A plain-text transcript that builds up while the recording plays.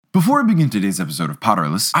Before we begin today's episode of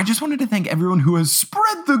Potterless, I just wanted to thank everyone who has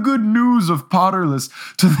spread the good news of Potterless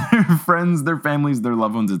to their friends, their families, their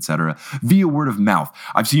loved ones, etc. via word of mouth.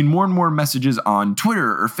 I've seen more and more messages on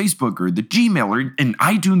Twitter or Facebook or the Gmail or in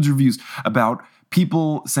iTunes reviews about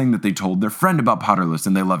people saying that they told their friend about Potterless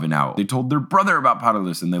and they love it now. They told their brother about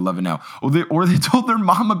Potterless and they love it now. Or they told their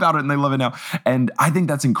mom about it and they love it now. And I think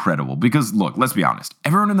that's incredible because, look, let's be honest.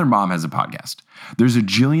 Everyone and their mom has a podcast. There's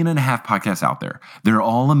 1.5 billion podcasts out there. They're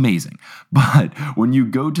all amazing. But when you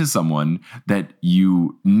go to someone that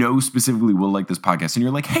you know specifically will like this podcast and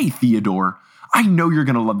you're like, hey, Theodore, I know you're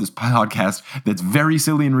going to love this podcast that's very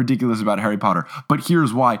silly and ridiculous about Harry Potter, but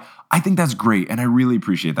here's why. I think that's great, and I really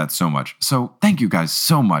appreciate that so much. So thank you guys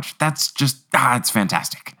so much. That's just, it's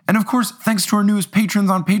fantastic. And of course, thanks to our newest patrons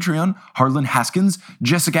on Patreon, Harlan Haskins,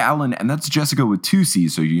 Jessica Allen, and that's Jessica with 2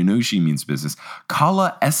 C's, so you know she means business,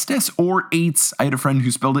 Kala Estes, or Eights. I had a friend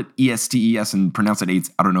who spelled it E-S-T-E-S and pronounced it Eights.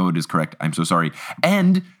 I don't know it is correct. I'm so sorry.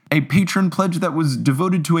 And a patron pledge that was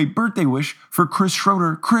devoted to a birthday wish for Chris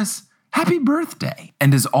Schroeder. Chris, happy birthday.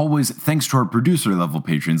 And as always, thanks to our producer-level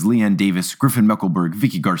patrons, Leanne Davis, Griffin Meckelberg,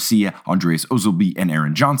 Vicky Garcia, Andreas Ozelby, and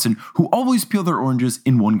Aaron Johnson, who always peel their oranges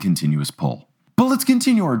in one continuous pull. But let's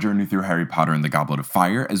continue our journey through Harry Potter and the Goblet of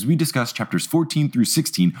Fire as we discuss chapters 14 through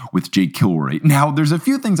 16 with Jake Kilroy. Now, there's a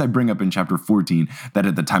few things I bring up in chapter 14 that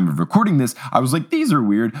at the time of recording this, I was like, these are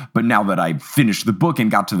weird, but now that I finished the book and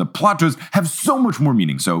got to the plot twists, have so much more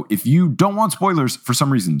meaning. So if you don't want spoilers, for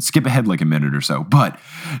some reason, skip ahead like a minute or so. But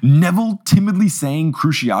Neville timidly saying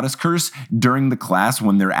Cruciatus Curse during the class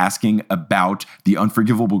when they're asking about the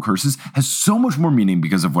unforgivable curses has so much more meaning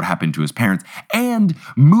because of what happened to his parents. And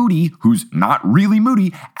Moody, who's not really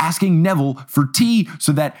Moody, asking Neville for tea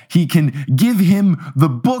so that he can give him the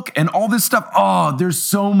book and all this stuff. Oh, there's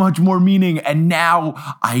so much more meaning. And now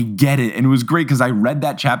I get it. And it was great because I read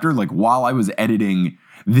that chapter like while I was editing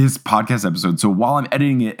this podcast episode. So while I'm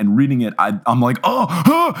editing it and reading it, I'm like,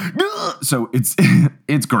 so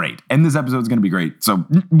it's great. And this episode is going to be great. So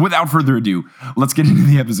without further ado, let's get into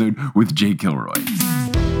the episode with Jake Kilroy.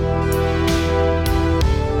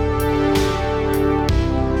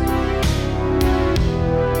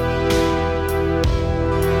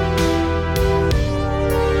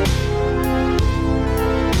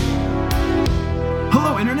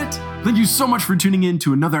 Thank you so much for tuning in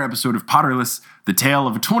to another episode of Potterless, the tale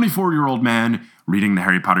of a 24-year-old man reading the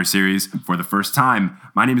Harry Potter series for the first time.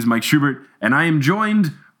 My name is Mike Schubert, and I am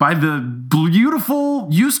joined by the beautiful,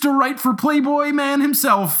 used to write for Playboy man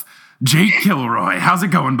himself, Jake Kilroy. How's it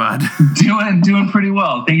going, bud? Doing pretty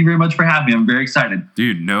well. Thank you very much for having me. I'm very excited.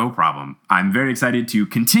 Dude, no problem. I'm very excited to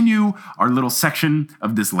continue our little section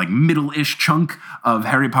of this like middle-ish chunk of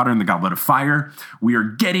Harry Potter and the Goblet of Fire. We are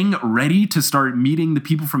getting ready to start meeting the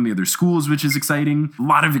people from the other schools, which is exciting. A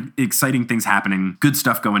lot of exciting things happening. Good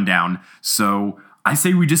stuff going down. So I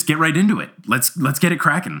say we just get right into it. Let's get it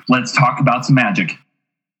cracking. Let's talk about some magic.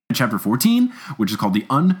 Chapter 14, which is called The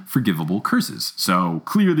Unforgivable Curses. So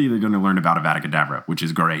clearly they're going to learn about Avada Kedavra, which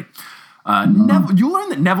is great. Neville, you learn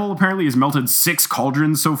that Neville apparently has melted 6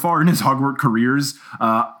 cauldrons so far in his Hogwarts careers,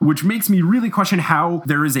 which makes me really question how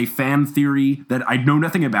there is a fan theory that I know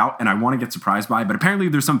nothing about and I want to get surprised by, but apparently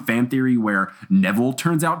there's some fan theory where Neville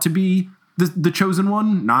turns out to be the chosen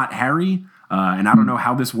one, not Harry. And I don't know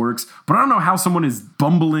how this works, but I don't know how someone as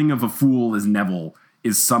bumbling of a fool as Neville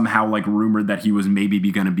is somehow like rumored that he was maybe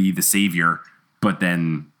going to be the savior, but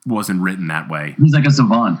then wasn't written that way. He's like a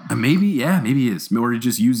savant. Maybe he is. Or he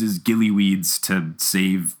just uses gillyweeds to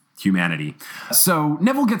save humanity. So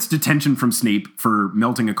Neville gets detention from Snape for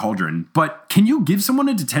melting a cauldron, but can you give someone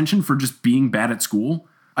a detention for just being bad at school?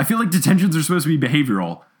 I feel like detentions are supposed to be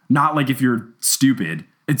behavioral, not like if you're stupid.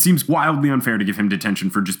 It seems wildly unfair to give him detention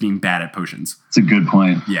for just being bad at potions. That's a good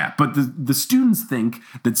point. Yeah, but the students think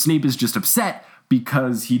that Snape is just upset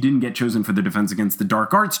because he didn't get chosen for the Defense Against the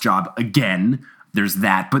Dark Arts job again. There's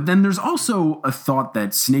that. But then there's also a thought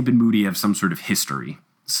that Snape and Moody have some sort of history.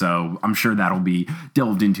 So I'm sure that'll be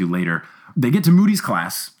delved into later. They get to Moody's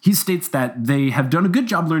class. He states that they have done a good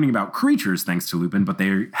job learning about creatures thanks to Lupin, but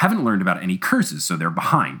they haven't learned about any curses, so they're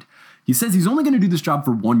behind. He says he's only going to do this job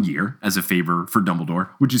for 1 year as a favor for Dumbledore,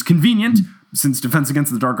 which is convenient since Defense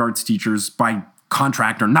Against the Dark Arts teachers, by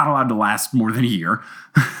contract, are not allowed to last more than a year.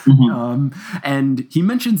 And he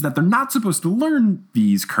mentions that they're not supposed to learn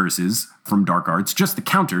these curses from Dark Arts, just the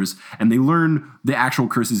counters, and they learn the actual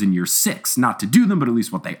curses in year 6, not to do them, but at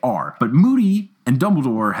least what they are. But Moody and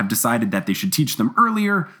Dumbledore have decided that they should teach them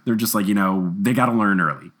earlier. They're just like, they got to learn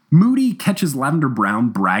early. Moody catches Lavender Brown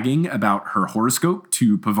bragging about her horoscope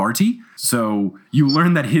to Pavarti. So you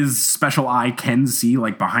learn that his special eye can see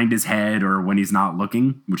like behind his head or when he's not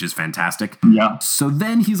looking, which is fantastic. Yeah. So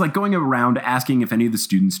then he's like going around asking if any of the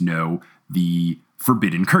students know the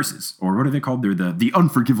forbidden curses, or what are they called? They're the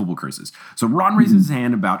unforgivable curses. So Ron raises his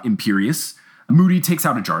hand about Imperius. Moody takes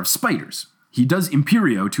out a jar of spiders. He does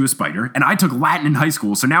Imperio to a spider, and I took Latin in high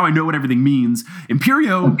school, so now I know what everything means.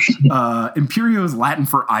 Imperio is Latin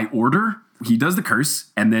for I order. He does the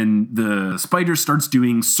curse, and then the spider starts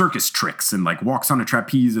doing circus tricks and like walks on a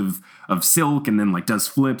trapeze of silk, and then like does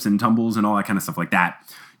flips and tumbles and all that kind of stuff like that.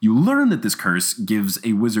 You learn that this curse gives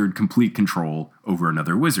a wizard complete control over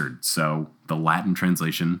another wizard, so the Latin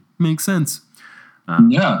translation makes sense.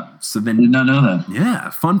 So then did not know that.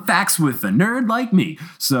 Yeah, fun facts with a nerd like me.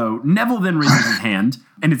 So Neville then raises his hand,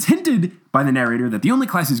 and it's hinted by the narrator that the only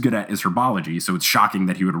class he's good at is herbology, so it's shocking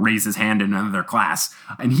that he would raise his hand in another class.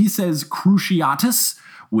 And he says cruciatus,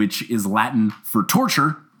 which is Latin for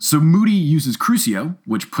torture. So Moody uses crucio,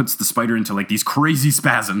 which puts the spider into like these crazy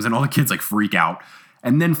spasms, and all the kids like freak out.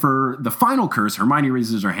 And then for the final curse, Hermione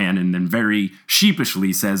raises her hand and then very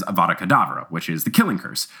sheepishly says Avada Kedavra, which is the killing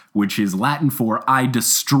curse, which is Latin for I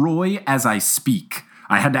destroy as I speak.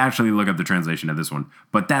 I had to actually look up the translation of this one,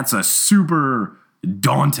 but that's a super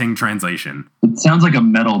daunting translation. It sounds like a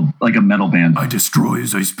metal band. I destroy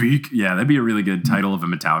as I speak. Yeah, that'd be a really good title of a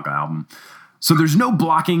Metallica album. So there's no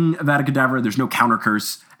blocking Avada Kedavra, there's no counter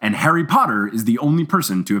curse, and Harry Potter is the only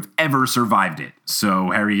person to have ever survived it. So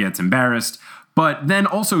Harry gets embarrassed, but then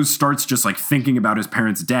also starts just like thinking about his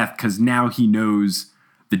parents' death because now he knows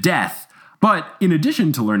the death. But in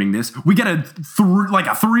addition to learning this, we get a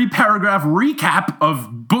 3-paragraph recap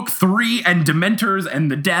of book 3 and Dementors and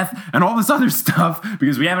the death and all this other stuff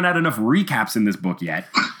because we haven't had enough recaps in this book yet.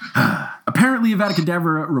 Apparently, Avada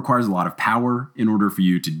Kedavra requires a lot of power in order for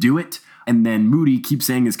you to do it. And then Moody keeps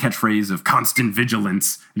saying his catchphrase of constant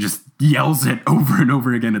vigilance and just yells it over and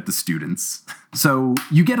over again at the students. So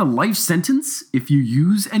you get a life sentence if you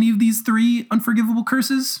use any of these 3 unforgivable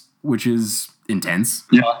curses, which is intense.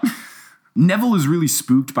 Yeah. Neville is really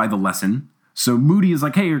spooked by the lesson. So Moody is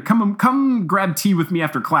like, hey, come grab tea with me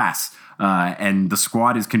after class. And the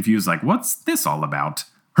squad is confused, like, what's this all about?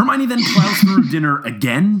 Hermione then plows through dinner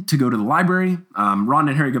again to go to the library. Ron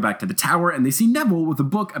and Harry go back to the tower, and they see Neville with a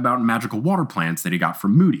book about magical water plants that he got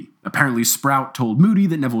from Moody. Apparently, Sprout told Moody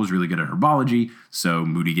that Neville was really good at herbology, so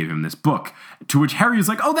Moody gave him this book. To which Harry is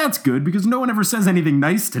like, oh, that's good, because no one ever says anything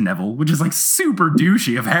nice to Neville, which is like super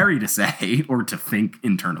douchey of Harry to say, or to think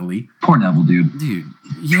internally. Poor Neville, dude. Dude.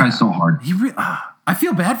 He tries so hard. I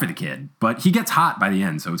feel bad for the kid, but he gets hot by the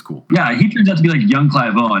end, so it's cool. Yeah, he turns out to be like young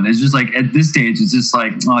Clive Owen. It's just like, at this stage, it's just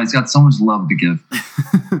like, oh, he's got so much love to give.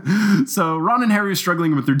 So Ron and Harry are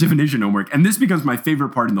struggling with their divination homework, and this becomes my favorite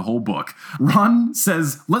part in the whole book. Ron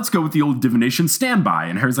says, let's go with the old divination standby,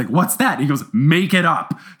 and Harry's like, what's that? And he goes, make it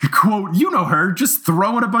up. Quote, you know her, just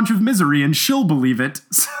throw in a bunch of misery and she'll believe it.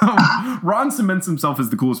 So Ron cements himself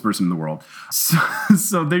as the coolest person in the world.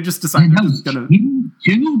 So they just decide they're just gonna...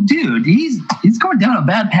 Dude, he's going down a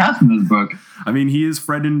bad path in this book. I mean, he is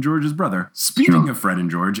Fred and George's brother. Speaking of Fred and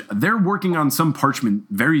George, they're working on some parchment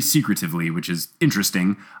very secretively, which is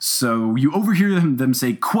interesting. So you overhear them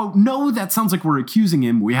say, quote, no, that sounds like we're accusing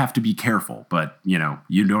him. We have to be careful. But, you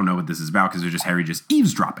don't know what this is about because they're just Harry just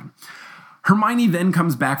eavesdropping. Hermione then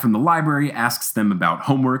comes back from the library, asks them about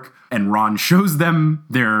homework, and Ron shows them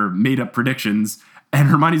their made-up predictions. And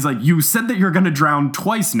Hermione's like, you said that you're going to drown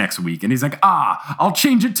twice next week. And he's like, I'll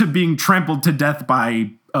change it to being trampled to death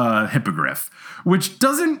by hippogriff, which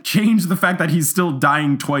doesn't change the fact that he's still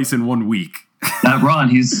dying twice in 1 week. That Ron,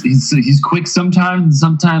 he's quick sometimes, and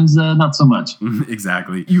sometimes not so much.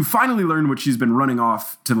 Exactly. You finally learn what she's been running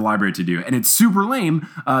off to the library to do, and it's super lame.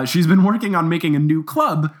 She's been working on making a new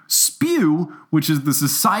club, Spew, which is the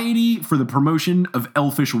Society for the Promotion of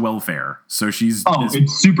Elfish Welfare. So she's... Oh,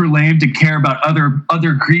 it's super lame to care about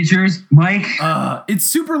other creatures, Mike? It's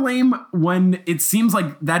super lame when it seems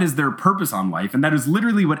like that is their purpose on life, and that is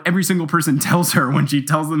literally what every single person tells her when she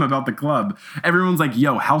tells them about the club. Everyone's like,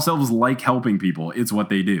 yo, house elves like helping people. It's what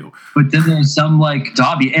they do. But then there's some like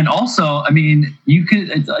Dobby. And also, how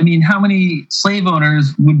many slave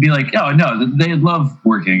owners would be like, oh, no, they love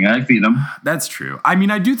working. I feed them. That's true. I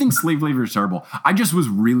mean, I do think slave labor is terrible. I just was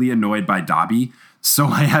really annoyed by Dobby, so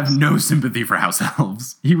I have no sympathy for house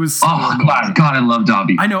elves. He was so annoying. God, I love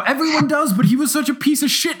Dobby. I know everyone does, but he was such a piece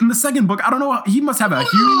of shit in the second book. I don't know. He must have a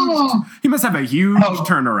huge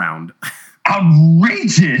turnaround.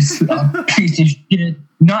 Outrageous. A piece of shit.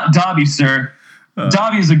 Not Dobby, sir.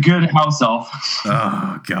 Dobby is a good house elf.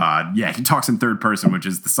 Oh, God. Yeah, he talks in third person, which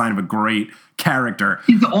is the sign of a great character.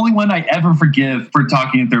 He's the only one I ever forgive for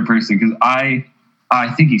talking in third person because I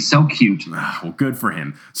think he's so cute. Well, good for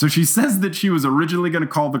him. So she says that she was originally going to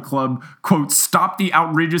call the club, quote, "Stop the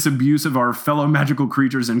outrageous abuse of our fellow magical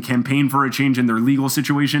creatures and campaign for a change in their legal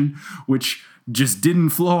situation," which just didn't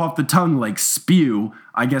flow off the tongue like spew.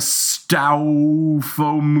 I guess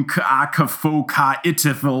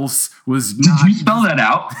Staufomkakafoka-itifils was not... Did you spell that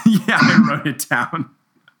out? Yeah, I wrote it down.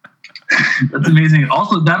 That's amazing.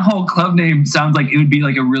 Also, that whole club name sounds like it would be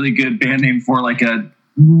like a really good band name for like a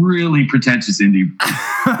really pretentious indie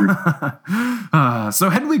group. So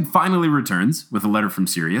Hedwig finally returns with a letter from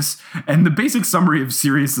Sirius, and the basic summary of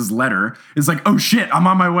Sirius's letter is like, "Oh shit, I'm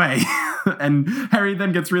on my way." And Harry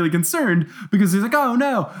then gets really concerned because he's like, "Oh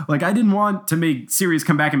no, like I didn't want to make Sirius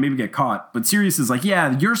come back and maybe get caught." But Sirius is like,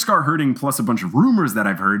 "Yeah, your scar hurting plus a bunch of rumors that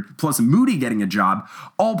I've heard, plus Moody getting a job,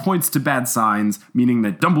 all points to bad signs," meaning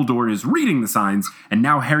that Dumbledore is reading the signs, and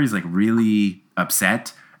now Harry's like really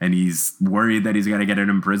upset. And he's worried that he's going to get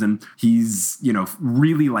in prison. He's,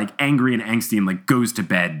 really like angry and angsty and like goes to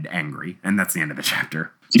bed angry. And that's the end of the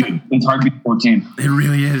chapter. Dude, it's hard to be 14. It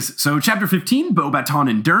really is. So chapter 15, Beaubaton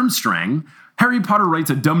and Durmstrang. Harry Potter writes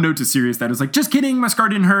a dumb note to Sirius that is like, "Just kidding, my scar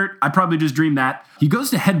didn't hurt. I probably just dreamed that." He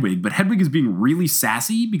goes to Hedwig, but Hedwig is being really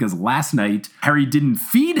sassy because last night Harry didn't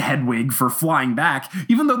feed Hedwig for flying back,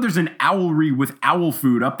 even though there's an owlry with owl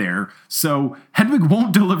food up there. So Hedwig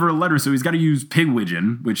won't deliver a letter, so he's got to use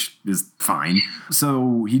Pigwidgeon, which is fine.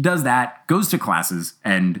 So he does that, goes to classes,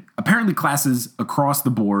 and apparently classes across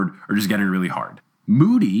the board are just getting really hard.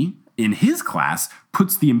 Moody, in his class,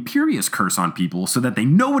 puts the Imperious Curse on people so that they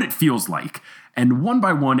know what it feels like. And one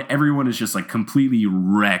by one, everyone is just like completely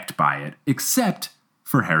wrecked by it, except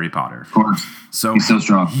for Harry Potter. Of course. So he's so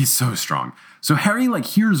strong. He's so strong. So Harry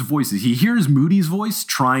hears voices. He hears Moody's voice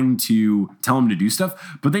trying to tell him to do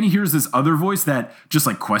stuff, but then he hears this other voice that just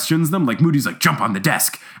questions them. Like Moody's like, "Jump on the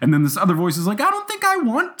desk." And then this other voice is like, "I don't think I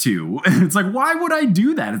want to." And it's like, "Why would I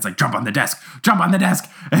do that?" It's like, "Jump on the desk, jump on the desk."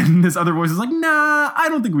 And this other voice is like, "Nah, I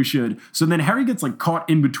don't think we should." So then Harry gets caught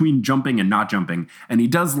in between jumping and not jumping. And he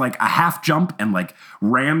does a half jump and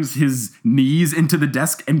rams his knees into the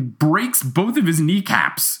desk and breaks both of his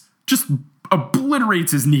kneecaps. Just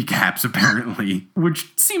obliterates his kneecaps, apparently,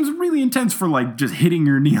 which seems really intense for just hitting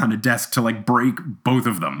your knee on a desk to break both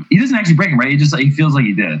of them. He doesn't actually break them, right? He feels like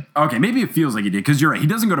he did. Okay, maybe it feels like he did, because you're right. He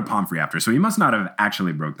doesn't go to Pomfrey after, so he must not have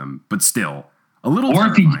actually broke them, but still, a little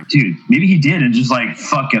terrifying. If he, maybe he did and just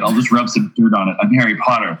fuck it, I'll just rub some dirt on it. I'm Harry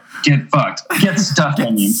Potter. Get fucked. Get stuffed.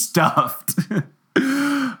 Get stuffed.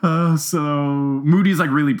 So Moody's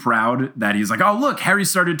really proud that he's "Oh, look, Harry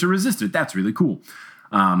started to resist it. That's really cool."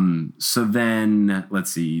 So then,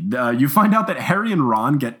 let's see. You find out that Harry and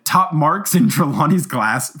Ron get top marks in Trelawney's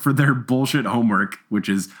class for their bullshit homework, which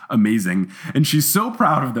is amazing. And she's so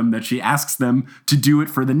proud of them that she asks them to do it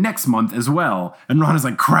for the next month as well. And Ron is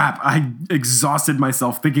like, "Crap, I exhausted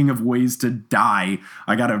myself thinking of ways to die.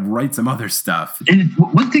 I gotta write some other stuff." And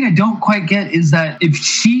one thing I don't quite get is that if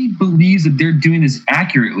she believes that they're doing this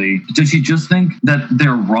accurately, does she just think that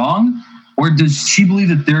they're wrong? Or does she believe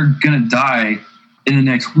that they're gonna die in the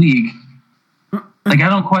next week? I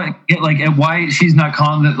don't quite get why she's not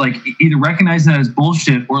calling that, either recognizing that as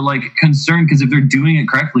bullshit or concerned, because if they're doing it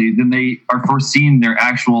correctly, then they are foreseeing their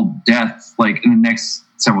actual death in the next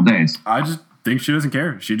several days. I just think she doesn't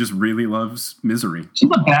care. She just really loves misery.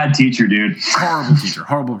 She's a bad teacher, dude. Horrible teacher,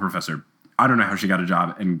 horrible professor. I don't know how she got a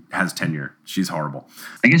job and has tenure. She's horrible.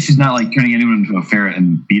 I guess she's not turning anyone into a ferret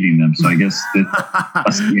and beating them. So I guess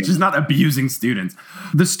she's not abusing students.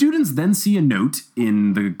 The students then see a note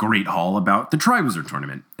in the Great Hall about the Triwizard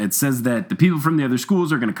Tournament. It says that the people from the other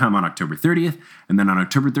schools are going to come on October 30th. And then on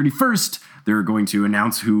October 31st, they're going to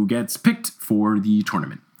announce who gets picked for the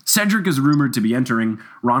tournament. Cedric is rumored to be entering.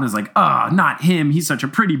 Ron is like, not him. He's such a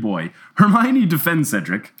pretty boy. Hermione defends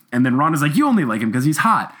Cedric. And then Ron is like, you only like him because he's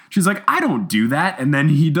hot. She's like, I don't do that. And then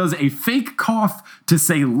he does a fake cough to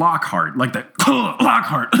say Lockhart, like the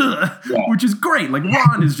Lockhart, yeah. Which is great.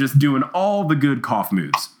 Ron is just doing all the good cough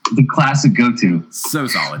moves. The classic go-to. So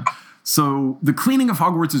solid. So the cleaning of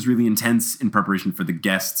Hogwarts is really intense in preparation for the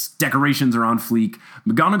guests. Decorations are on fleek.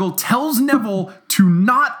 McGonagall tells Neville to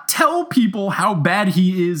not tell people how bad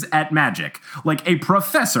he is at magic. A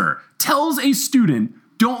professor tells a student,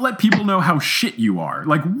 don't let people know how shit you are.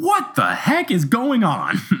 What the heck is going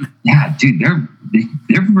on? Yeah, dude, they're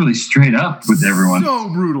really straight up with everyone. So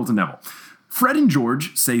brutal to Neville. Fred and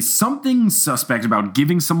George say something suspect about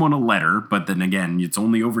giving someone a letter, but then again, it's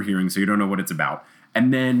only overhearing, so you don't know what it's about.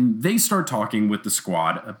 And then they start talking with the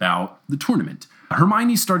squad about the tournament.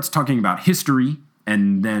 Hermione starts talking about history,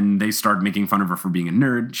 and then they start making fun of her for being a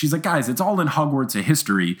nerd. She's like, guys, it's all in Hogwarts a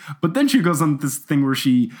history. But then she goes on this thing where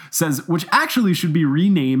she says, which actually should be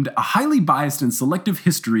renamed a highly biased and selective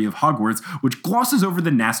history of Hogwarts, which glosses over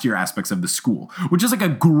the nastier aspects of the school, which is like a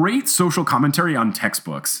great social commentary on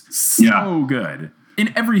textbooks. So good.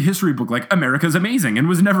 In every history book, like, America's amazing and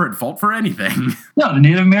was never at fault for anything. No, the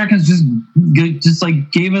Native Americans just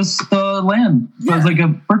gave us the land. It was like a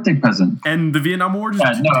birthday present. And the Vietnam War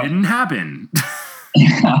just didn't happen.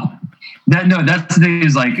 Yeah. That's the thing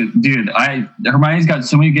is like, dude, Hermione's got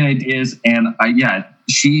so many good ideas, and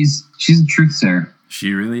she's a truth sayer.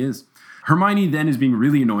 She really is. Hermione then is being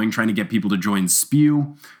really annoying, trying to get people to join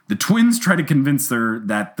Spew. The twins try to convince her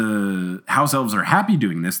that the house elves are happy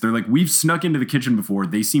doing this. They're like, we've snuck into the kitchen before.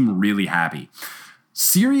 They seem really happy.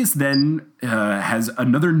 Sirius then has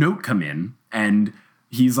another note come in, and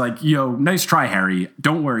he's like, yo, nice try, Harry.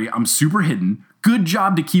 Don't worry, I'm super hidden. Good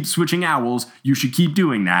job to keep switching owls. You should keep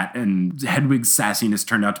doing that. And Hedwig's sassiness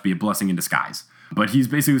turned out to be a blessing in disguise. But he's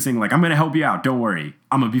basically saying, like, I'm going to help you out. Don't worry.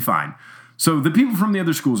 I'm going to be fine. So the people from the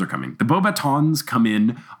other schools are coming. The Beauxbatons come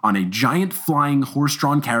in on a giant flying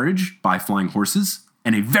horse-drawn carriage by flying horses,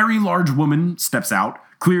 and a very large woman steps out.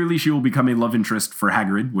 Clearly, she will become a love interest for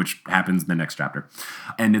Hagrid, which happens in the next chapter.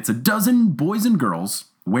 And it's a dozen boys and girls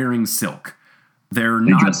wearing silk. They're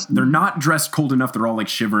not dressed cold enough. They're all like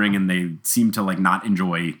shivering, and they seem to like not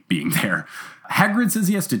enjoy being there. Hagrid says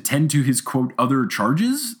he has to tend to his, quote, other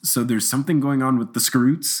charges. So there's something going on with the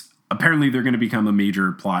Scroots. Apparently, they're going to become a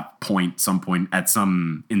major plot point at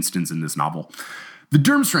some instance in this novel. The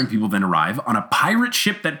Durmstrang people then arrive on a pirate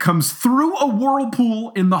ship that comes through a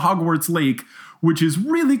whirlpool in the Hogwarts lake, which is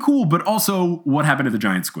really cool, but also what happened to the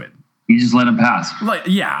giant squid? You just let him pass. Like,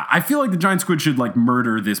 yeah, I feel like the giant squid should like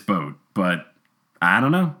murder this boat, but I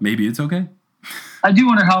don't know. Maybe it's okay. I do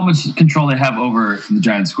wonder how much control they have over the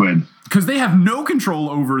giant squid. Because they have no control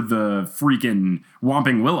over the freaking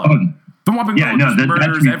Whomping Willow. The Whomping Willow just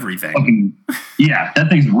murders everything. That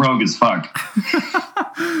thing's rogue as fuck.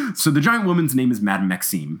 So the giant woman's name is Madame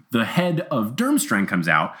Maxime. The head of Durmstrang comes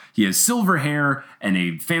out. He has silver hair and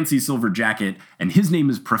a fancy silver jacket, and his name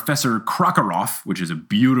is Professor Krakaroff, which is a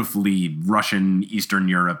beautifully Russian, Eastern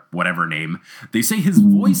Europe, whatever name. They say his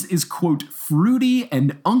voice is, quote, fruity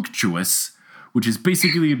and unctuous, which is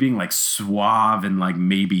basically being like suave and like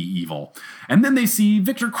maybe evil. And then they see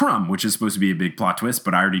Victor Crumb, which is supposed to be a big plot twist,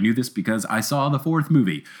 but I already knew this because I saw the 4th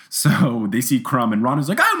movie. So they see Crumb, and Ron is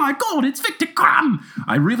like, oh my God, it's Victor Crumb.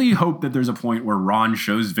 I really hope that there's a point where Ron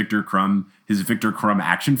shows Victor Crumb his Victor Crumb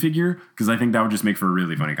action figure, because I think that would just make for a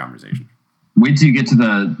really funny conversation. Wait till you get to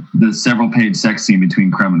the several page sex scene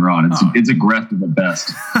between Crumb and Ron. It's aggressive at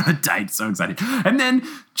best. Tight, so excited. And then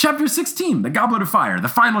chapter 16, the Goblet of Fire, the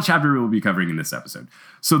final chapter we will be covering in this episode.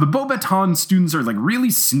 So the Beauxbaton students are like really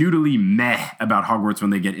snootily meh about Hogwarts when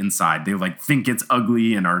they get inside. They like think it's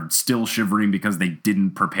ugly and are still shivering because they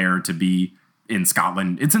didn't prepare to be in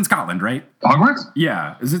Scotland. It's in Scotland, right? Hogwarts?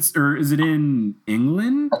 Yeah. Is it in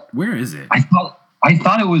England? Where is it? I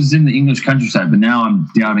thought it was in the English countryside, but now I'm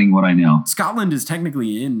doubting what I know. Scotland is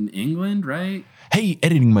technically in England, right? Hey,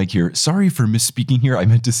 Editing Mike here. Sorry for misspeaking here. I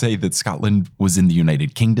meant to say that Scotland was in the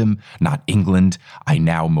United Kingdom, not England. I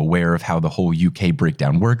now am aware of how the whole UK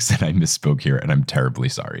breakdown works, and I misspoke here, and I'm terribly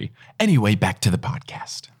sorry. Anyway, back to the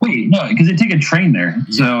podcast. Wait, no, because they take a train there.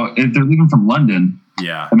 Yeah. So if they're leaving from London,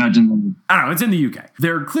 imagine. I don't know, it's in the UK.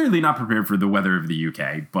 They're clearly not prepared for the weather of the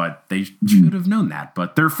UK, but they should have known that.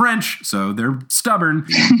 But they're French, so they're stubborn.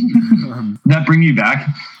 That bring you back?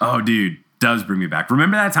 Oh, dude. Does bring me back.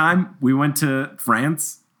 Remember that time we went to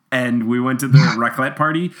France and we went to the raclette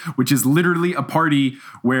party, which is literally a party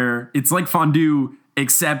where it's like fondue,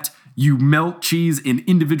 except you melt cheese in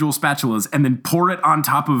individual spatulas and then pour it on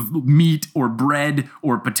top of meat or bread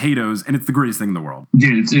or potatoes, and it's the greatest thing in the world.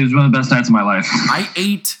 Dude, it was one of the best nights of my life.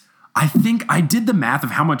 I think I did the math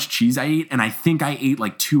of how much cheese I ate, and I think I ate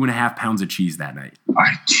like 2.5 pounds of cheese that night. Oh,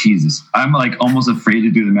 Jesus. I'm like almost afraid to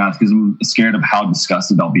do the math because I'm scared of how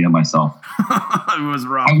disgusted I'll be at myself. It was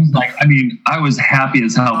rough. I was happy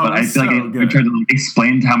as hell, but I feel like I tried to like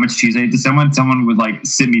explain how much cheese I ate to someone would like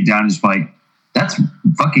sit me down and just be like, that's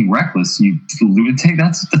fucking reckless, you lunatic.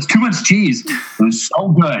 That's too much cheese. It was so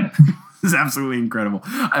good. This is absolutely incredible.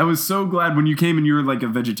 I was so glad when you came and you were like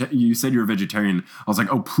you said you're a vegetarian. I was like,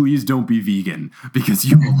 oh, please don't be vegan because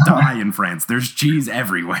you will die in France. There's cheese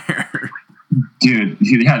everywhere. Dude,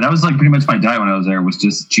 yeah, that was like pretty much my diet when I was there, was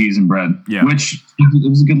just cheese and bread. Yeah. Which, it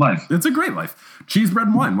was a good life. It's a great life. Cheese, bread,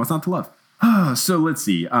 and wine. What's not to love? So let's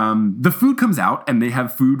see. The food comes out, and they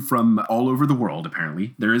have food from all over the world,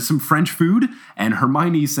 apparently. There is some French food, and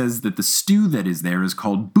Hermione says that the stew that is there is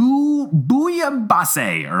called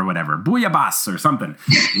bouillabaisse or whatever. Bouillabaisse or something.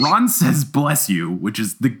 Ron says bless you, which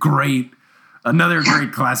is another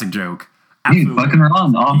great classic joke. Dude, fucking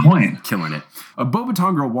Ron, on point. Killing it. A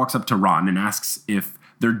Beauxbaton girl walks up to Ron and asks if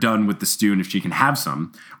they're done with the stew and if she can have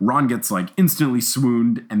some. Ron gets instantly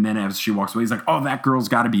swooned, and then as she walks away, he's like, oh, that girl's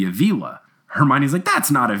got to be a Vila. Hermione's like,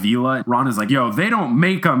 that's not a Vila. Ron is like, yo, they don't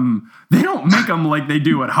make them like they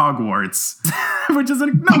do at Hogwarts. Which is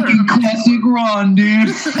another classic Ron,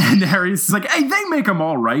 dude. And Harry's like, hey, they make them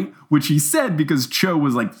all right, which he said because Cho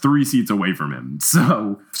was 3 seats away from him.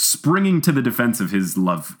 So springing to the defense of his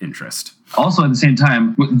love interest. Also at the same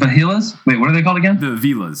time, the Vilas? Wait, what are they called again? The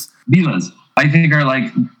Vilas. Vilas. I think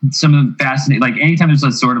are some of the fascinating, anytime there's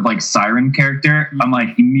a sort of siren character, I'm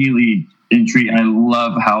immediately intrigued. And I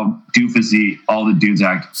love how doofusy all the dudes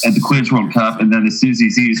act at the Quidditch World Cup. And then as soon as he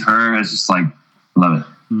sees her, it's just love it.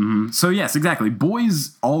 Mm-hmm. So yes, exactly.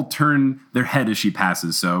 Boys all turn their head as she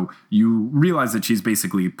passes. So you realize that she's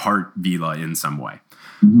basically part Vila in some way,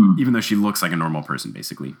 even though she looks like a normal person,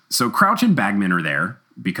 basically. So Crouch and Bagman are there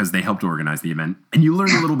because they helped organize the event. And you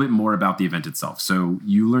learn a little bit more about the event itself. So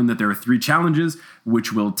you learn that there are 3 challenges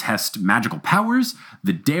which will test magical powers,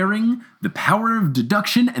 the daring, the power of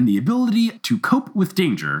deduction, and the ability to cope with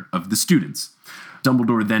danger of the students.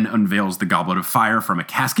 Dumbledore then unveils the Goblet of Fire from a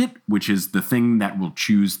casket, which is the thing that will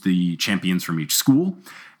choose the champions from each school.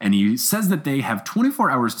 And he says that they have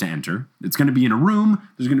 24 hours to enter. It's going to be in a room.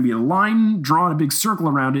 There's going to be a line drawn, a big circle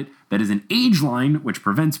around it. That is an age line, which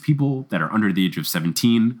prevents people that are under the age of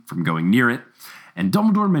 17 from going near it. And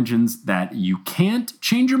Dumbledore mentions that you can't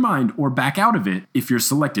change your mind or back out of it if you're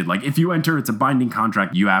selected. If you enter, it's a binding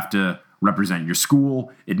contract. You have to represent your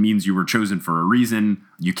school. It means you were chosen for a reason.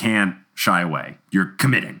 You can't shy away. You're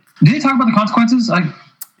committing. Did they talk about the consequences?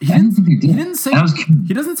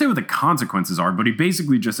 He doesn't say what the consequences are, but he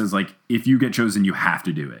basically just says, if you get chosen, you have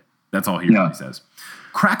to do it. That's all he really says.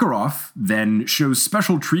 Krakarov then shows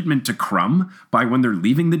special treatment to Crumb by when they're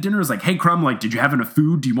leaving the dinner. Is like, hey, Crumb, did you have enough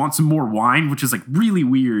food? Do you want some more wine? Which is really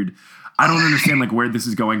weird. I don't understand where this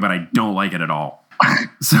is going, but I don't like it at all.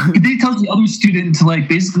 So he tells the other student to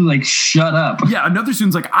basically shut up. Yeah, another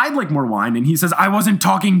student's like, I'd like more wine, and he says, I wasn't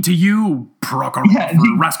talking to you, Prokhorov,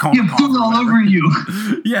 or Raskolnikov. You have food all over you.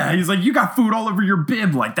 Yeah, he's like, you got food all over your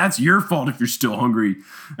bib. That's your fault if you're still hungry.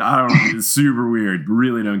 I don't know. It's super weird.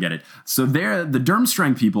 Really don't get it. So the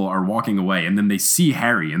Durmstrang people are walking away, and then they see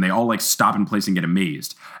Harry, and they all stop in place and get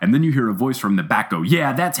amazed. And then you hear a voice from the back go,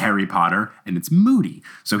 yeah, that's Harry Potter, and it's Moody.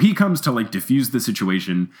 So he comes to diffuse the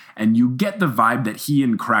situation, and you get the vibe that he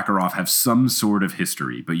and Krakarov have some sort of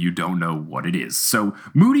history, but you don't know what it is. So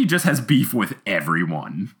Moody just has beef with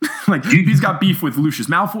everyone. He's got beef with Lucius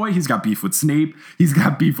Malfoy, he's got beef with Snape, he's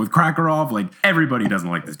got beef with Krakarov. Everybody doesn't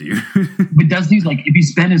like this dude. But does he if he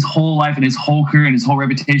spent his whole life and his whole career and his whole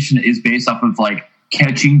reputation is based off of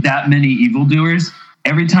catching that many evildoers?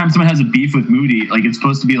 Every time someone has a beef with Moody, it's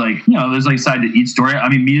supposed to be there's a side to each story. I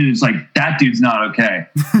mean, Moody is that dude's not okay.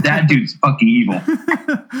 That dude's fucking evil.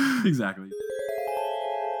 Exactly.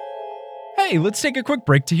 Hey, let's take a quick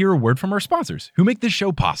break to hear a word from our sponsors who make this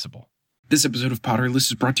show possible. This episode of Potterless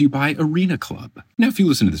is brought to you by Arena Club. Now, if you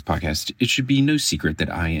listen to this podcast, it should be no secret that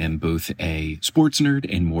I am both a sports nerd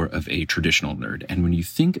and more of a traditional nerd. And when you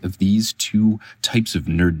think of these 2 types of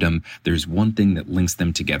nerddom, there's one thing that links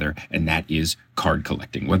them together, and that is card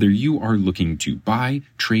collecting. Whether you are looking to buy,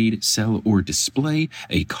 trade, sell, or display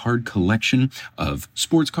a card collection of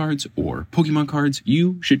sports cards or Pokemon cards,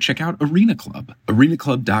 you should check out Arena Club.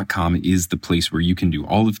 ArenaClub.com is the place where you can do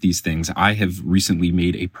all of these things. I have recently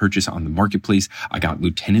made a purchase on the marketplace. I got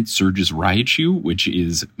Lieutenant Surge's Raichu, which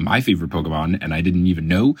is my favorite Pokemon, and I didn't even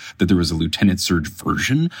know that there was a Lieutenant Surge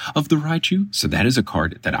version of the Raichu. So that is a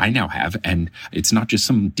card that I now have, and it's not just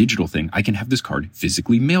some digital thing. I can have this card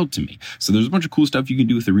physically mailed to me. So there's a bunch of cool stuff you can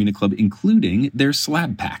do with Arena Club, including their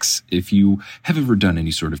slab packs. If you have ever done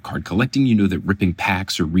any sort of card collecting, you know that ripping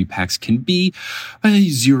packs or repacks can be a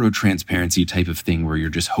zero transparency type of thing where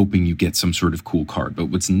you're just hoping you get some sort of cool card. But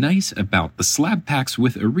what's nice about the slab packs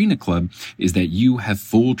with Arena Club is that you have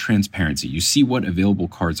full transparency. You see what available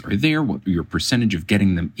cards are there, what your percentage of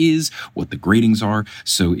getting them is, what the gradings are.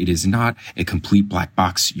 So it is not a complete black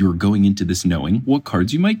box. You're going into this knowing what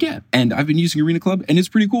cards you might get. And I've been using Arena Club, and it's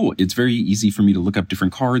pretty cool. It's very easy for me to look up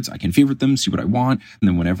different cards. I can favorite them, see what I want, and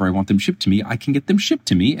then whenever I want them shipped to me, I can get them shipped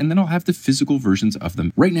to me, and then I'll have the physical versions of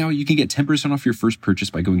them. Right now, you can get 10% off your first purchase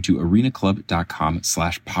by going to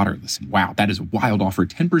arenaclub.com/Potterless. Wow, that is a wild offer.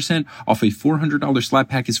 10% off a $400 slab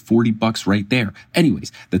pack is $40 $5 right there.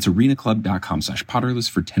 Anyways, that's arenaclub.com/Potterless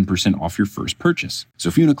for 10% off your first purchase. So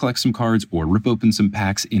if you want to collect some cards or rip open some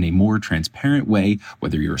packs in a more transparent way,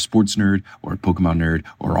 whether you're a sports nerd or a Pokemon nerd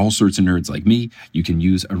or all sorts of nerds like me, you can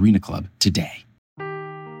use Arena Club today.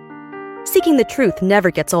 Seeking the truth never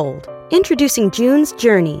gets old. Introducing June's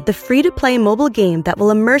Journey, the free-to-play mobile game that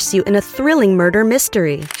will immerse you in a thrilling murder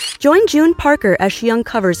mystery. Join June Parker as she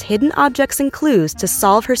uncovers hidden objects and clues to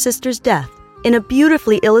solve her sister's death in a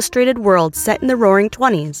beautifully illustrated world set in the Roaring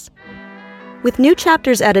 '20s. With new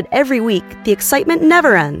chapters added every week, the excitement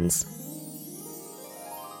never ends.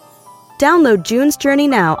 Download June's Journey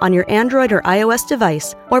now on your Android or iOS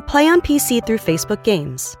device, or play on PC through Facebook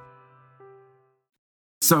Games.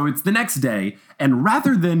 So it's the next day, and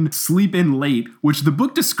rather than sleep in late, which the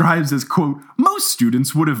book describes as, quote, most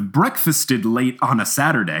students would have breakfasted late on a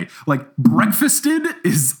Saturday. Like, breakfasted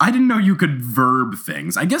is, I didn't know you could verb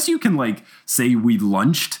things. I guess you can, like, say we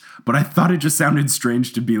lunched, but I thought it just sounded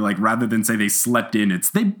strange to be like, rather than say they slept in,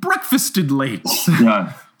 it's they breakfasted late.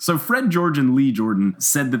 Yeah. So Fred George and Lee Jordan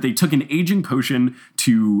said that they took an aging potion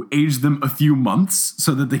to age them a few months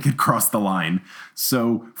so that they could cross the line.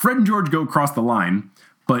 So Fred and George go across the line,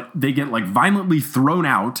 but they get like violently thrown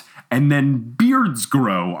out and then beards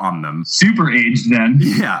grow on them. Super aged then.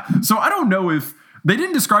 Yeah. So I don't know if they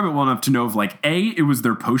didn't describe it well enough to know if like A, it was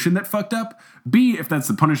their potion that fucked up, B, if that's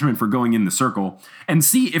the punishment for going in the circle, and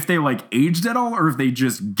C, if they like aged at all or if they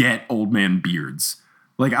just get old man beards.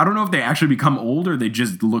 Like, I don't know if they actually become old or they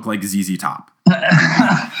just look like ZZ Top.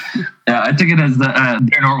 Yeah, I took it as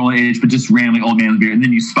their normal age, but just randomly old man's beard. And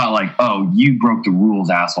then you spot like, oh, you broke the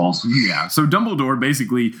rules, assholes. Yeah, so Dumbledore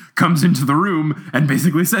basically comes into the room and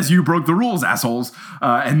basically says, you broke the rules, assholes,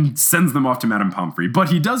 and sends them off to Madame Pomfrey. But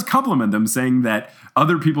he does compliment them, saying that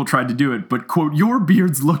other people tried to do it, but, quote, your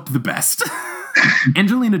beards looked the best.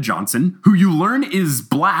 Angelina Johnson, who you learn is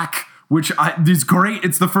black, which is great.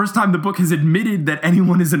 It's the first time the book has admitted that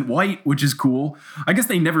anyone isn't white, which is cool. I guess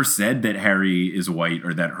they never said that Harry is white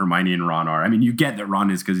or that Hermione and Ron are. I mean, you get that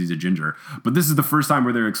Ron is because he's a ginger, but this is the first time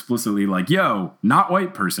where they're explicitly like, yo, not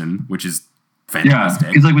white person, which is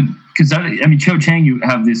fantastic. Yeah, because I mean, Cho Chang, you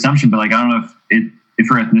have the assumption, but like, I don't know if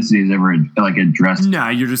her ethnicity is ever like addressed. Nah,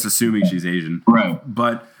 you're just assuming she's Asian. Right.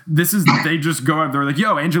 But this is, they just go out there like,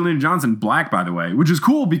 yo, Angelina Johnson, black, by the way, which is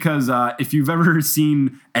cool because if you've ever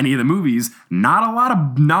seen any of the movies, not a lot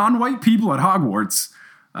of non-white people at Hogwarts.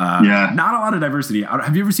 Not a lot of diversity.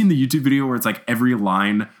 Have you ever seen the YouTube video where it's like every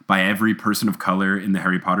line by every person of color in the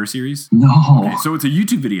Harry Potter series? No. Okay, so it's a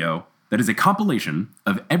YouTube video that is a compilation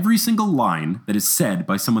of every single line that is said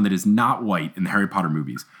by someone that is not white in the Harry Potter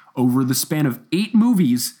movies. Over the span of 8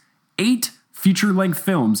 movies, 8 feature-length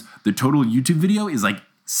films, the total YouTube video is like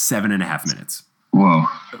 7.5 minutes. Whoa.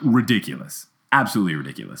 Ridiculous. Absolutely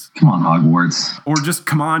ridiculous. Come on, Hogwarts. Or just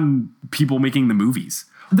come on, people making the movies.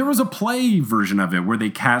 There was a play version of it where they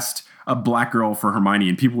cast a black girl for Hermione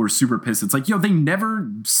and people were super pissed. It's like, yo, they never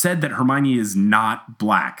said that Hermione is not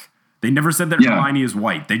black. They never said that Hermione is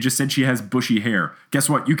white. They just said she has bushy hair. Guess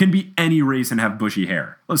what? You can be any race and have bushy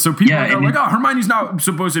hair. So people are like, oh, Hermione's not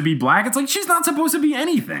supposed to be black. It's like, she's not supposed to be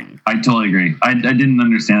anything. I totally agree. I didn't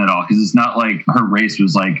understand it all because it's not like her race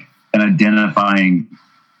was like an identifying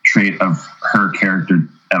trait of her character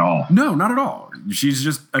at all. No, not at all. She's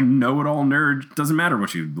just a know-it-all nerd. Doesn't matter what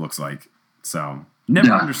she looks like. So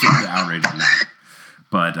never understood the outrage on that.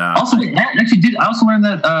 But also, I also learned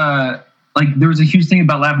that like there was a huge thing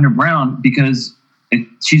about Lavender Brown because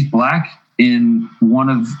she's black in one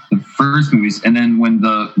of the first movies, and then when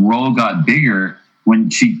the role got bigger, when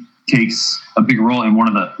she takes a bigger role in one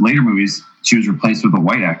of the later movies, she was replaced with a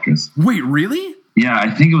white actress. Wait, really? Yeah,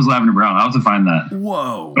 I think it was Lavender Brown. I'll have to find that.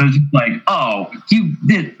 Whoa. But it was just like, oh,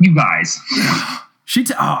 you guys.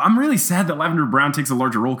 I'm really sad that Lavender Brown takes a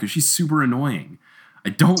larger role because she's super annoying. I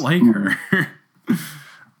don't like her.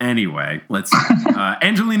 Anyway, let's see.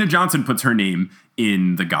 Angelina Johnson puts her name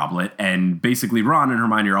in the goblet, and basically Ron and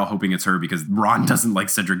Hermione are all hoping it's her because Ron doesn't like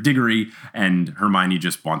Cedric Diggory, and Hermione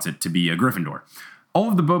just wants it to be a Gryffindor. All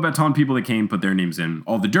of the Beauxbaton people that came put their names in.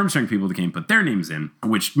 All the Durmstrang people that came put their names in,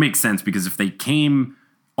 which makes sense because if they came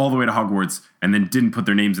all the way to Hogwarts and then didn't put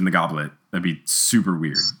their names in the goblet, that'd be super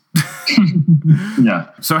weird. Yeah.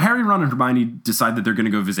 So Harry, Ron, and Hermione decide that they're going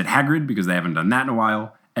to go visit Hagrid because they haven't done that in a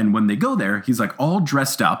while. And when they go there, he's like all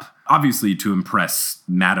dressed up, obviously to impress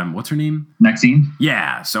Madame, what's her name? Maxine?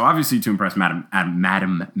 Yeah, so obviously to impress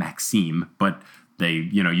Madame Maxime, but they,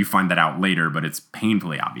 you find that out later, but it's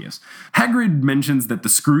painfully obvious. Hagrid mentions that the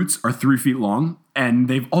Scroots are 3 feet long, and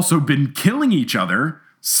they've also been killing each other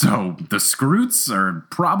So the Scroots are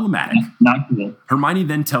problematic. Not good. Hermione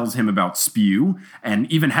then tells him about Spew, and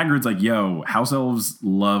even Hagrid's like, yo, house elves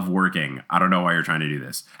love working. I don't know why you're trying to do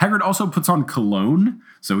this. Hagrid also puts on cologne,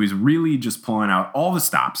 so he's really just pulling out all the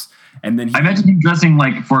stops. And then I imagine him dressing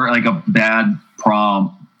like for like a bad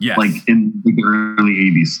prom, yes, like in like the early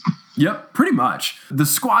 80s. Yep, pretty much. The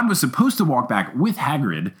squad was supposed to walk back with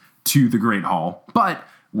Hagrid to the Great Hall, but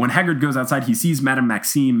when Hagrid goes outside, he sees Madame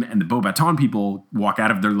Maxime and the Beauxbatons people walk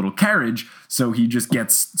out of their little carriage, so he just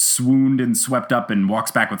gets swooned and swept up and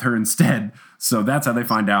walks back with her instead. So that's how they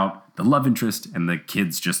find out the love interest, and the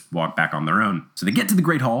kids just walk back on their own. So they get to the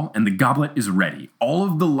Great Hall, and the goblet is ready. All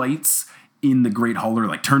of the lights in the Great Hall are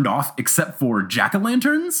like turned off, except for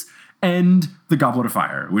jack-o'-lanterns and the Goblet of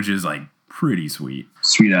Fire, which is like pretty sweet.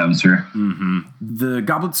 Sweet atmosphere. Mm-hmm. The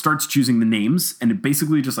goblet starts choosing the names, and it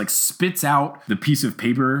basically just like spits out the piece of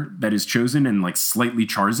paper that is chosen and like slightly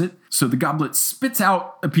chars it. So the goblet spits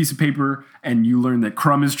out a piece of paper, and you learn that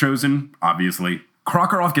Crumb is chosen, obviously.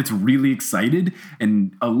 Krakaroff gets really excited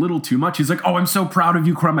and a little too much. He's like, oh, I'm so proud of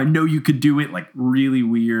you, Crumb. I know you could do it. Like really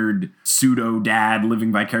weird pseudo dad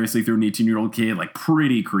living vicariously through an 18-year-old kid. Like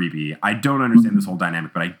pretty creepy. I don't understand this whole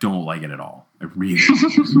dynamic, but I don't like it at all. I really,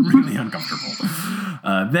 really uncomfortable.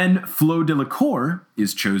 Then Flo Delacour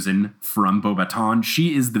is chosen from Beauxbatons.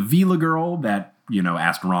 She is the Vila girl that,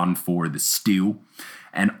 asked Ron for the stew.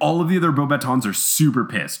 And all of the other Beauxbatons are super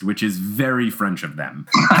pissed, which is very French of them.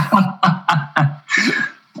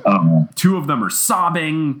 Two of them are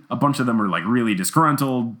sobbing. A bunch of them are like really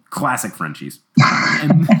disgruntled. Classic Frenchies.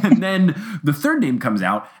 and then the third name comes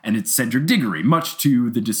out, and it's Cedric Diggory, much to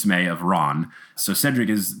the dismay of Ron. So Cedric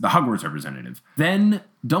is the Hogwarts representative. Then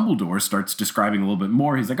Dumbledore starts describing a little bit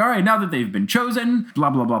more. He's like, all right, now that they've been chosen, blah,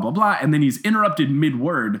 blah, blah, blah, blah. And then he's interrupted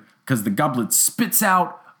mid-word because the goblet spits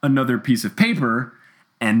out another piece of paper,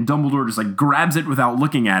 and Dumbledore just like grabs it without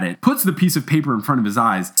looking at it, puts the piece of paper in front of his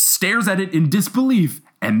eyes, stares at it in disbelief,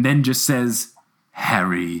 and then just says,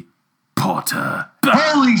 Harry Potter.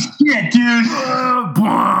 Holy shit,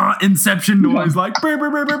 dude! Inception noise, like, brr,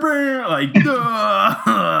 brr, brr, brr, brr, like,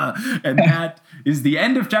 and that is the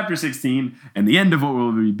end of chapter 16 and the end of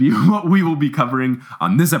what we will be covering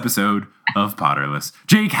on this episode of Potterless.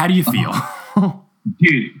 Jake, how do you feel?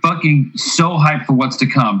 Dude, fucking so hyped for what's to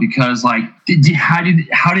come, because like, how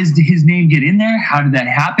does his name get in there? How did that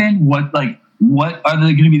happen? What are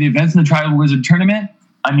going to be the events in the Trial Wizard Tournament?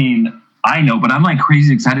 I mean, I know, but I'm like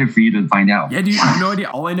crazy excited for you to find out. Yeah, dude, I have no idea.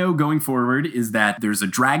 All I know going forward is that there's a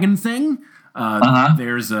dragon thing.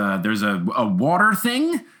 There's a water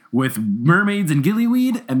thing with mermaids and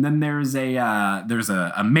gillyweed, and then there's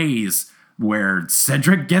a maze where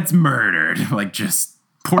Cedric gets murdered, like just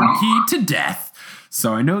portkey to death.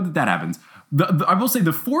 So I know that happens. I will say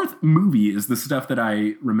the fourth movie is the stuff that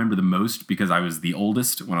I remember the most because I was the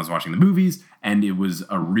oldest when I was watching the movies, and it was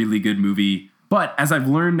a really good movie. But as I've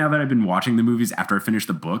learned now that I've been watching the movies after I finished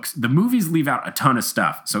the books, the movies leave out a ton of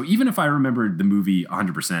stuff. So even if I remembered the movie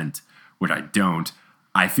 100%, which I don't,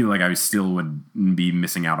 I feel like I still would be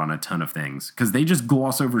missing out on a ton of things because they just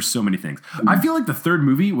gloss over so many things. I feel like the third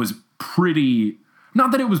movie was pretty,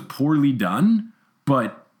 not that it was poorly done,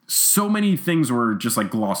 but so many things were just like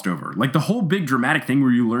glossed over. Like the whole big dramatic thing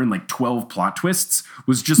where you learn like 12 plot twists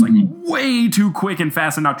was just like way too quick and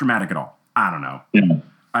fast and not dramatic at all. I don't know. Yeah.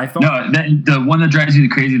 I thought the one that drives you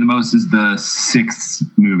crazy the most is the sixth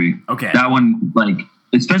movie. Okay. That one, like,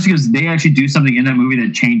 especially because they actually do something in that movie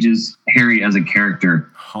that changes Harry as a character.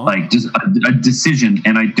 Huh. Like just a decision,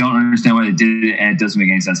 and I don't understand why they did it, and it doesn't make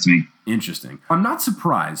any sense to me. Interesting. I'm not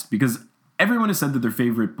surprised because everyone has said that their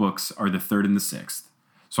favorite books are the third and the sixth.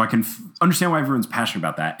 So I can understand why everyone's passionate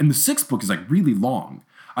about that. And the sixth book is like really long.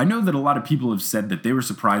 I know that a lot of people have said that they were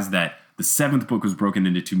surprised that the seventh book was broken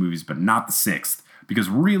into two movies, but not the sixth. Because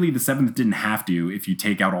really the seventh didn't have to if you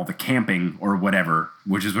take out all the camping or whatever,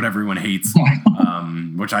 which is what everyone hates,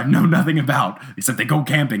 which I know nothing about, except they go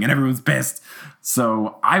camping and everyone's pissed.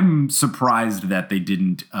 So I'm surprised that they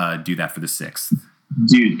didn't do that for the sixth.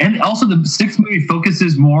 Dude, and also the sixth movie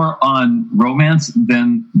focuses more on romance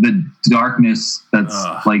than the darkness that's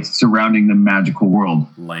like surrounding the magical world.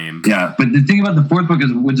 Lame. Yeah, but the thing about the fourth book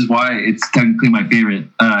is, which is why it's technically my favorite,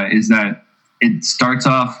 is that it starts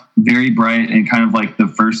off very bright and kind of like the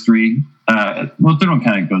first three. Well, the third one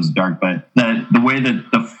kind of goes dark, but the way that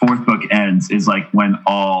the fourth book ends is like when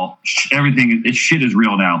everything shit is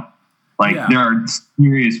real now. Like there are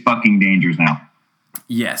serious fucking dangers now.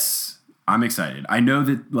 Yes. I'm excited. I know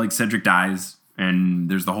that like Cedric dies and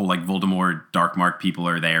there's the whole like Voldemort Dark Mark people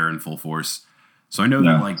are there in full force. So I know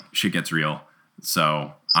that like shit gets real.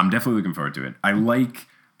 So I'm definitely looking forward to it. I like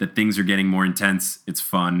that things are getting more intense. It's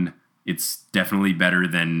fun. It's definitely better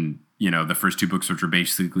than, the first 2 books, which are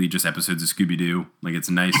basically just episodes of Scooby-Doo. Like, it's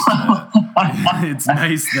nice. It's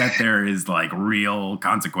nice that there is like real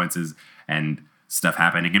consequences and stuff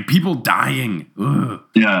happening and people dying. Ugh.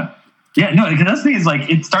 Yeah. Yeah, no, because that's the thing is like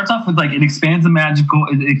it starts off with like it expands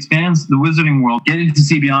it expands the wizarding world, getting to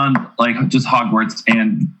see beyond like just Hogwarts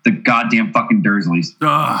and the goddamn fucking Dursleys.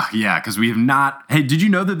 Ugh, yeah, because we have not. Hey, did you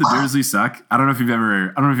know that the Dursleys suck? I don't know if you've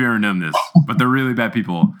ever known this, but they're really bad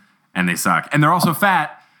people and they suck, and they're also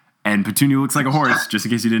fat. And Petunia looks like a horse, just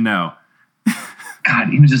in case you didn't know.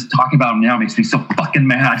 God, even just talking about him now makes me so fucking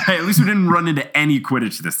mad. Hey, at least we didn't run into any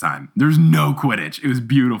Quidditch this time. There's no Quidditch. It was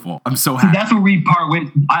beautiful. I'm so happy. That's where we part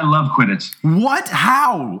with. I love Quidditch. What?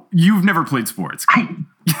 How? You've never played sports. I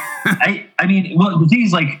mean, well, the thing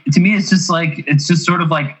is, like, to me, it's just sort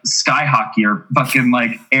of like sky hockey or fucking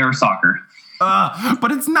like air soccer.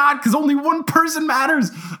 But it's not, because only one person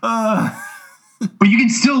matters. But you can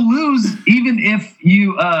still lose even if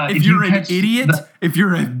you if you're an idiot, if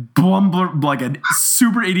you're a blumber, like a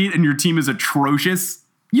super idiot and your team is atrocious,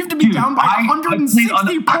 you have to be down by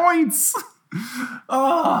 160 points.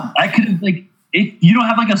 I could have, like, if you don't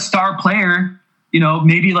have like a star player,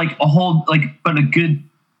 maybe like a whole but a good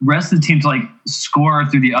rest of the team to like score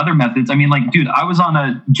through the other methods. I mean, like, dude, I was on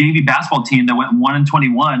a JV basketball team that went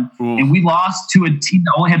 1-21, and we lost to a team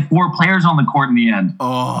that only had 4 players on the court in the end.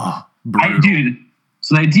 Dude,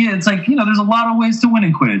 so the idea, it's like, there's a lot of ways to win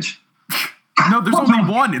in Quidditch. No, there's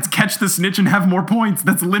only one. It's catch the snitch and have more points.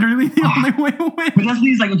 That's literally the only way to win. But that's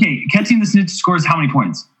like, okay, catching the snitch scores how many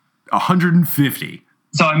points? 150.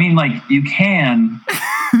 So, I mean, like, you can,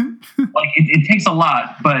 like, it takes a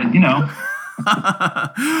lot, but,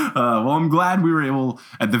 well, I'm glad we were able,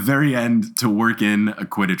 at the very end, to work in a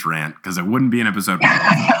Quidditch rant, because it wouldn't be an episode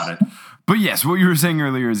without it. But yes, what you were saying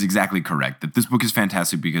earlier is exactly correct, that this book is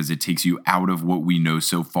fantastic because it takes you out of what we know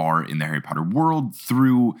so far in the Harry Potter world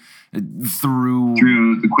through the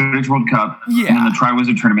Quidditch World Cup and then the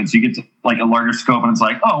Triwizard Tournament. So you get to like a larger scope, and it's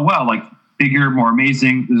like, oh, wow, like bigger, more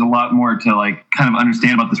amazing. There's a lot more to like kind of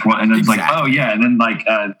understand about this world. And then it's like, oh, yeah. And then like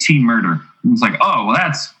teen murder. And it's like, oh, well,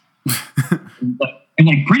 that's... and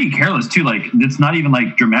like pretty careless too. Like, it's not even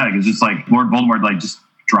like dramatic. It's just like Lord Voldemort like just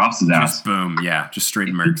drops his ass. Just boom. Yeah. Just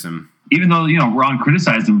straight murks him. Even though, Ron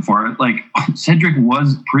criticized him for it, like, Cedric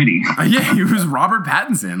was pretty. Yeah, he was Robert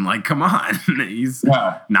Pattinson. Like, come on. He's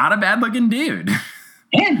not a bad-looking dude.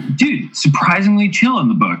 And, dude, surprisingly chill in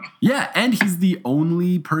the book. Yeah, and he's the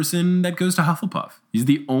only person that goes to Hufflepuff. He's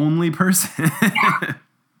the only person.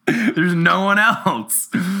 There's no one else.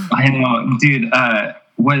 I know, dude.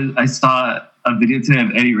 I saw a video today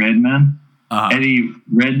of Eddie Redmayne. Eddie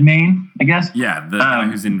Redmayne, I guess. Yeah, the guy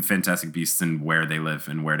who's in Fantastic Beasts and where they live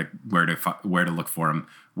and where to look for them,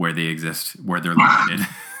 where they exist, where they're located.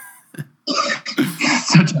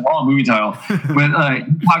 Such a long movie title. But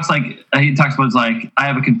he talks about like, I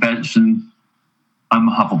have a confession. I'm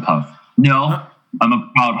a Hufflepuff. No, I'm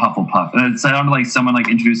a proud Hufflepuff. And it sounded like someone like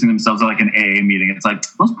introducing themselves at like an AA meeting. It's like,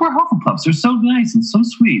 those poor Hufflepuffs, they're so nice and so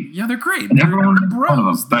sweet. Yeah, they're great. And everyone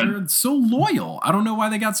bros. They're so loyal. I don't know why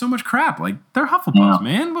they got so much crap. Like, they're Hufflepuffs,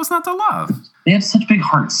 man. What's not to love? They have such big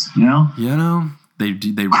hearts, They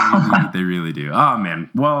really do. Oh, man.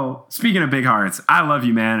 Well, speaking of big hearts, I love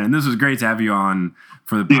you, man. And this was great to have you on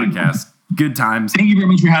for the podcast. Good times. Thank you very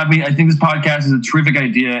much for having me. I think this podcast is a terrific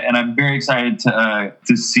idea, and I'm very excited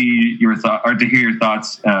to see your thought or to hear your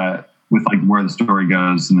thoughts with like where the story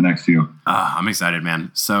goes in the next few. I'm excited,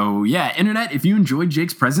 man. So yeah, internet, if you enjoyed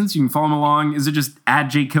Jake's presence, you can follow him along. Is it just at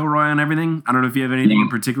Jake Kilroy on everything? I don't know if you have anything in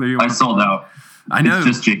particular you want to sold out. I know. It's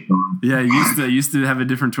just Jake Kilroy. Yeah, you used to have a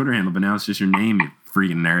different Twitter handle, but now it's just your name, you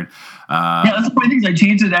freaking nerd. Yeah, that's the funny thing is I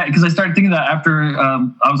changed it because I started thinking that after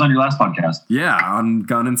I was on your last podcast. Yeah, on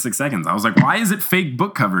Gone in 6 Seconds. I was like, why is it fake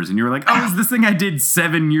book covers? And you were like, oh, it's this thing I did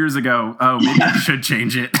 7 years ago. Oh, maybe I should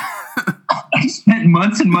change it. I spent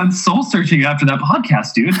months and months soul searching after that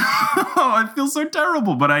podcast, dude. Oh, I feel so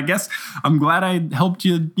terrible, but I guess I'm glad I helped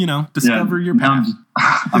you, discover your path.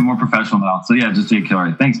 I'm more professional now. So yeah, just Jake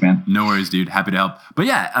Kilroy. Thanks, man. No worries, dude. Happy to help. But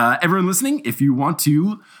yeah, everyone listening, if you want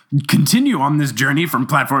to continue on this journey from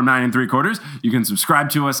Platform 9 3/4, you can subscribe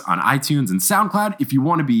to us on iTunes and SoundCloud. If you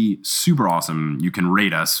want to be super awesome, you can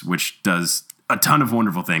rate us, which does a ton of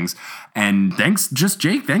wonderful things. And thanks,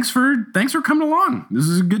 Jake. Thanks for coming along. This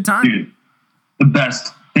is a good time. Dude, the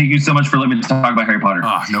best. Thank you so much for letting me talk about Harry Potter.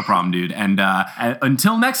 Oh, no problem, dude. And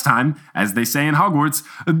until next time, as they say in Hogwarts,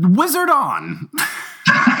 wizard on.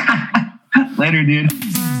 Later, dude.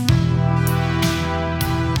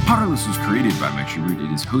 Potter Potterless was created by Mike Schubert,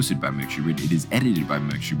 it is hosted by Mike Schubert, it is edited by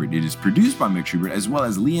Mike Schubert, it is produced by Mike Schubert, as well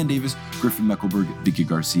as Leanne Davis, Griffin Meckelberg, Vicky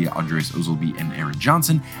Garcia, Andres Ozelby, and Aaron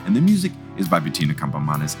Johnson, and the music is by Bettina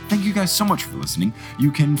Campamanes. Thank you guys so much for listening.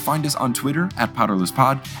 You can find us on Twitter at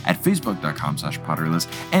PotterlessPod, at Facebook.com/Potterless,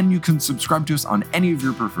 and you can subscribe to us on any of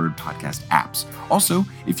your preferred podcast apps. Also,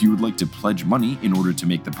 if you would like to pledge money in order to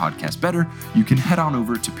make the podcast better, you can head on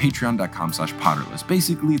over to Patreon.com/Potterless.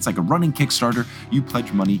 Basically, it's like a running Kickstarter. You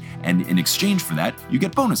pledge money, and in exchange for that, you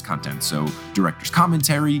get bonus content. So, director's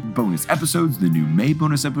commentary, bonus episodes, the new May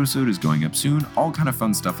bonus episode is going up soon. All kind of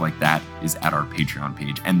fun stuff like that is at our Patreon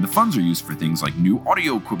page. And the funds are used for things like new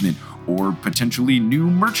audio equipment or potentially new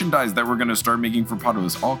merchandise that we're going to start making for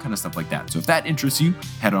Potterless, all kind of stuff like that. So if that interests you,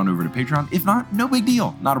 head on over to Patreon. If not, no big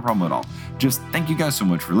deal. Not a problem at all. Just thank you guys so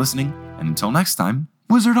much for listening. And until next time,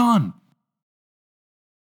 Wizard on!